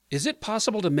Is it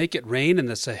possible to make it rain in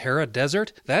the Sahara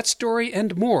Desert? That story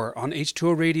and more on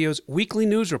H2O Radio's Weekly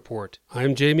News Report.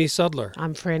 I'm Jamie Sudler.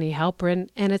 I'm Franny Halperin,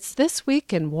 and it's This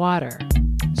Week in Water.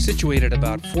 Situated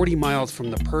about 40 miles from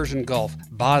the Persian Gulf,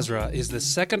 Basra is the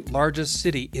second largest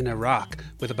city in Iraq,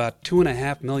 with about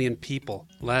 2.5 million people.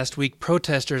 Last week,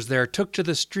 protesters there took to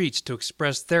the streets to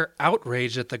express their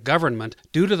outrage at the government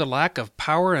due to the lack of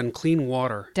power and clean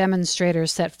water.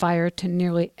 Demonstrators set fire to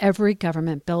nearly every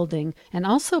government building and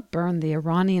also burned the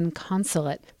Iranian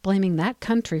consulate, blaming that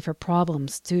country for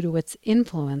problems due to its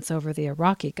influence over the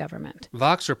Iraqi government.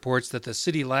 Vox reports that the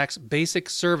city lacks basic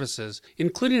services,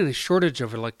 including a shortage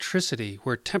of electricity,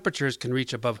 where temperatures can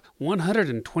reach above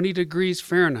 120 degrees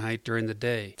Fahrenheit during the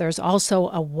day. There's also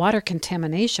a water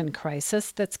contamination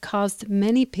crisis that's caused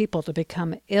many people to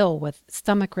become ill with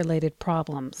stomach-related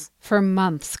problems. For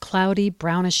months, cloudy,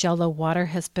 brownish-yellow water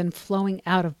has been flowing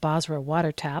out of Basra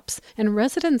water taps, and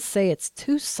residents say it's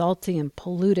too salty and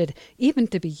polluted even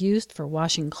to be used for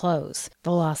washing clothes.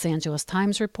 The Los Angeles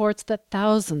Times reports that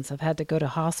thousands have had to go to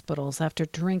hospitals after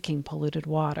drinking polluted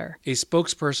water. A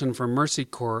spokesperson for Mercy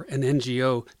Corps, an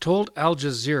NGO, told Al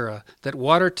Jazeera that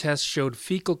water tests showed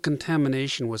fecal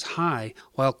contamination was high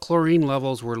while chlorine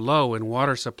levels were low in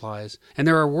water supplies, and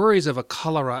there are worries of a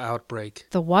cholera outbreak.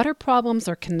 The water problems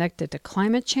are connected to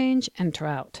climate change and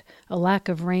drought. A lack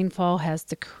of rainfall has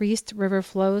decreased river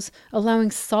flows,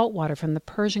 allowing salt water from the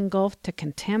Persian Gulf to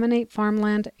contaminate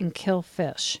farmland and kill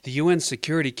fish. The UN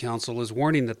Security Council is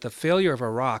warning that the failure of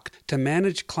Iraq to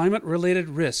manage climate-related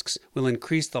risks will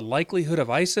increase the likelihood of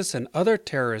ISIS and other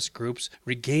terrorist groups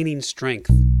regaining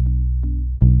strength.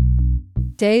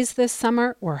 Days this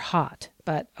summer were hot,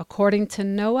 but according to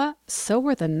NOAA, so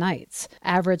were the nights.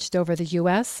 Averaged over the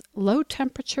U.S., low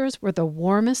temperatures were the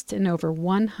warmest in over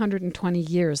 120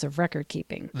 years of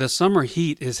record-keeping. The summer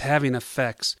heat is having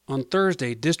effects. On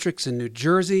Thursday, districts in New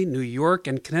Jersey, New York,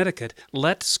 and Connecticut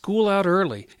let school out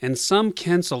early, and some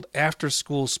canceled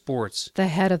after-school sports. The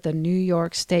head of the New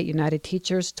York State United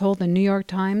Teachers told the New York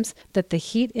Times that the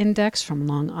heat index from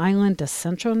Long Island to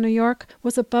central New York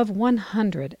was above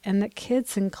 100 and that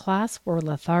kids in class were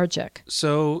lethargic.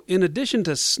 So, in addition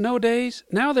to snow days,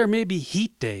 now there may be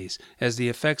heat days as the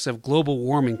effects of global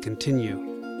warming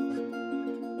continue.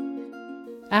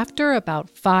 After about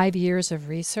 5 years of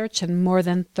research and more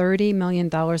than $30 million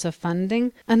of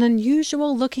funding, an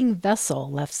unusual-looking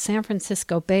vessel left San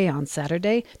Francisco Bay on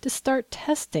Saturday to start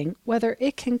testing whether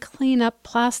it can clean up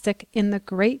plastic in the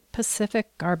Great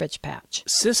Pacific Garbage Patch.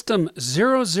 System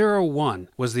 001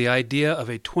 was the idea of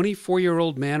a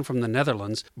 24-year-old man from the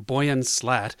Netherlands, Boyan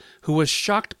Slat, who was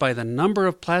shocked by the number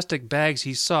of plastic bags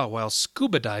he saw while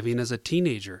scuba diving as a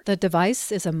teenager. The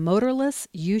device is a motorless,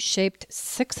 U-shaped,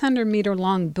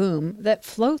 600-meter-long boom that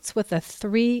floats with a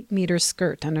 3-meter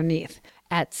skirt underneath.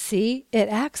 At sea, it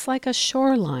acts like a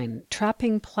shoreline,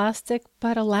 trapping plastic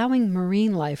but allowing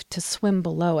marine life to swim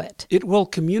below it. It will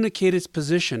communicate its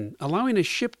position, allowing a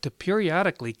ship to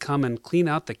periodically come and clean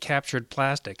out the captured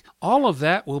plastic. All of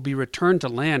that will be returned to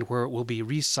land where it will be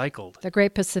recycled. The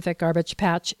Great Pacific Garbage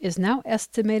Patch is now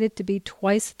estimated to be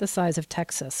twice the size of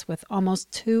Texas, with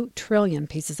almost 2 trillion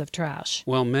pieces of trash.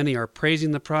 While many are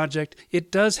praising the project, it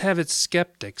does have its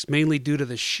skeptics, mainly due to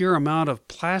the sheer amount of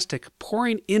plastic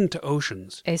pouring into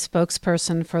oceans. A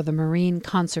spokesperson for the Marine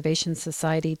Conservation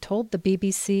Society told the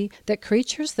BBC that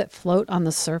creatures that float on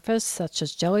the surface, such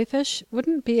as jellyfish,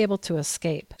 wouldn't be able to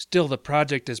escape. Still, the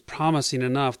project is promising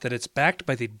enough that it's backed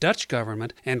by the Dutch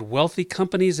government and wealthy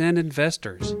companies and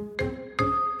investors.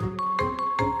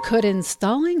 Could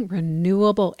installing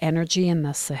renewable energy in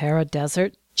the Sahara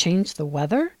Desert change the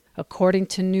weather? According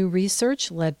to new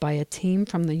research led by a team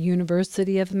from the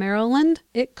University of Maryland,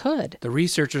 it could. The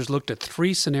researchers looked at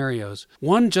 3 scenarios.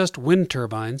 One just wind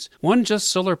turbines, one just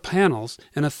solar panels,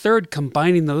 and a third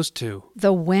combining those two.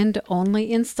 The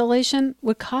wind-only installation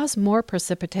would cause more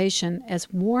precipitation as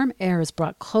warm air is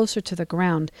brought closer to the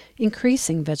ground,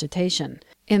 increasing vegetation.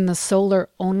 In the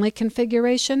solar-only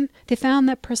configuration, they found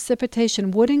that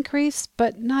precipitation would increase,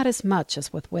 but not as much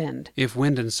as with wind. If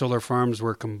wind and solar farms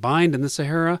were combined in the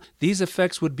Sahara, these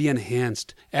effects would be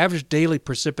enhanced. Average daily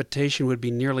precipitation would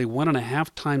be nearly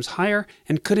 1.5 times higher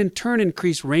and could in turn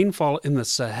increase rainfall in the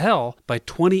Sahel by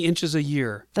 20 inches a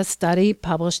year. The study,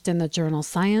 published in the journal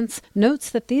Science, notes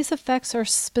that these effects are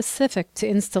specific to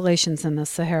installations in the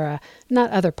Sahara,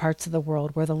 not other parts of the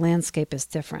world where the landscape is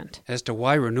different. As to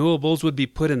why renewables would be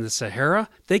put in the Sahara,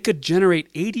 they could generate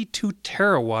 82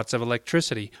 terawatts of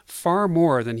electricity, far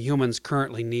more than humans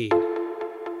currently need.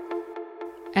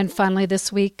 And finally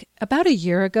this week, about a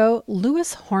year ago,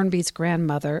 Louis Hornby's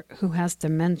grandmother, who has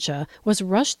dementia, was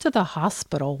rushed to the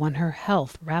hospital when her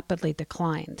health rapidly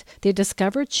declined. They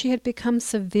discovered she had become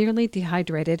severely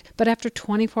dehydrated, but after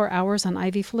 24 hours on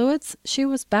IV fluids, she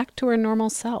was back to her normal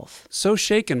self. So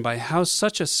shaken by how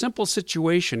such a simple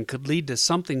situation could lead to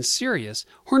something serious,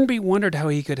 Hornby wondered how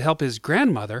he could help his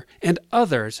grandmother and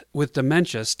others with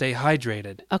dementia stay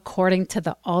hydrated. According to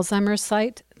the Alzheimer's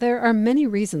site, there are many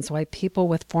reasons why people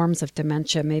with forms of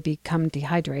dementia may become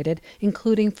dehydrated,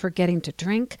 including forgetting to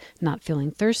drink, not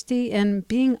feeling thirsty, and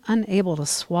being unable to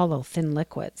swallow thin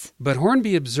liquids. But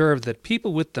Hornby observed that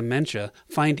people with dementia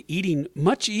find eating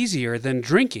much easier than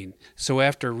drinking. So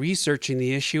after researching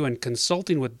the issue and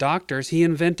consulting with doctors, he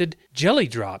invented jelly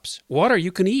drops, water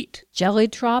you can eat. Jelly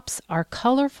drops are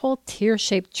colorful,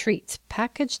 tear-shaped treats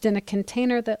packaged in a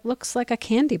container that looks like a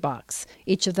candy box.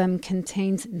 Each of them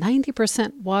contains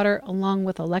 90% water along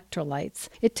with electrolytes.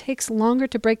 It takes longer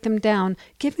to break them down,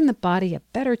 giving the body a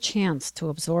better chance to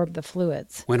absorb the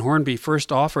fluids. When Hornby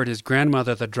first offered his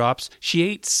grandmother the drops, she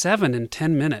ate 7 in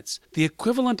 10 minutes, the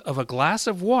equivalent of a glass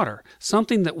of water,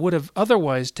 something that would have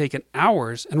otherwise taken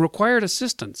hours and required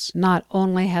assistance. Not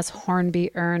only has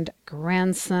Hornby earned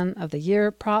Grandson of the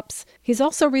Year props, he's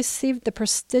also received the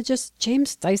prestigious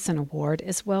James Dyson Award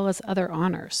as well as other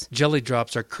honors. Jelly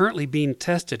drops are currently being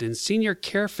tested in senior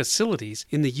care facilities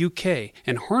in the UK,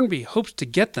 and Hornby hopes to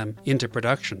get them into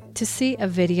production. To see a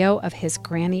video of his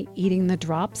granny eating the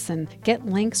drops and get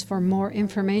links for more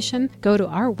information, go to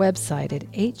our website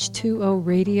at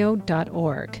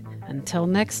h2oradio.org. Until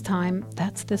next time,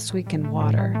 that's This Week in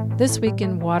Water. This Week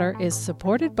in Water is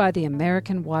supported by the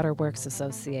American Water Works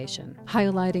Association,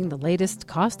 highlighting the latest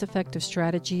cost-effective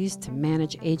strategies to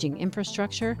manage aging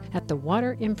infrastructure at the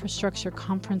Water Infrastructure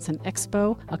Conference and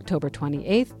Expo, October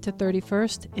 28th to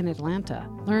 31st in Atlanta.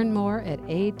 Learn more at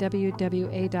awwa.org/H2O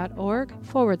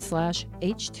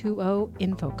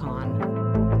Infocon.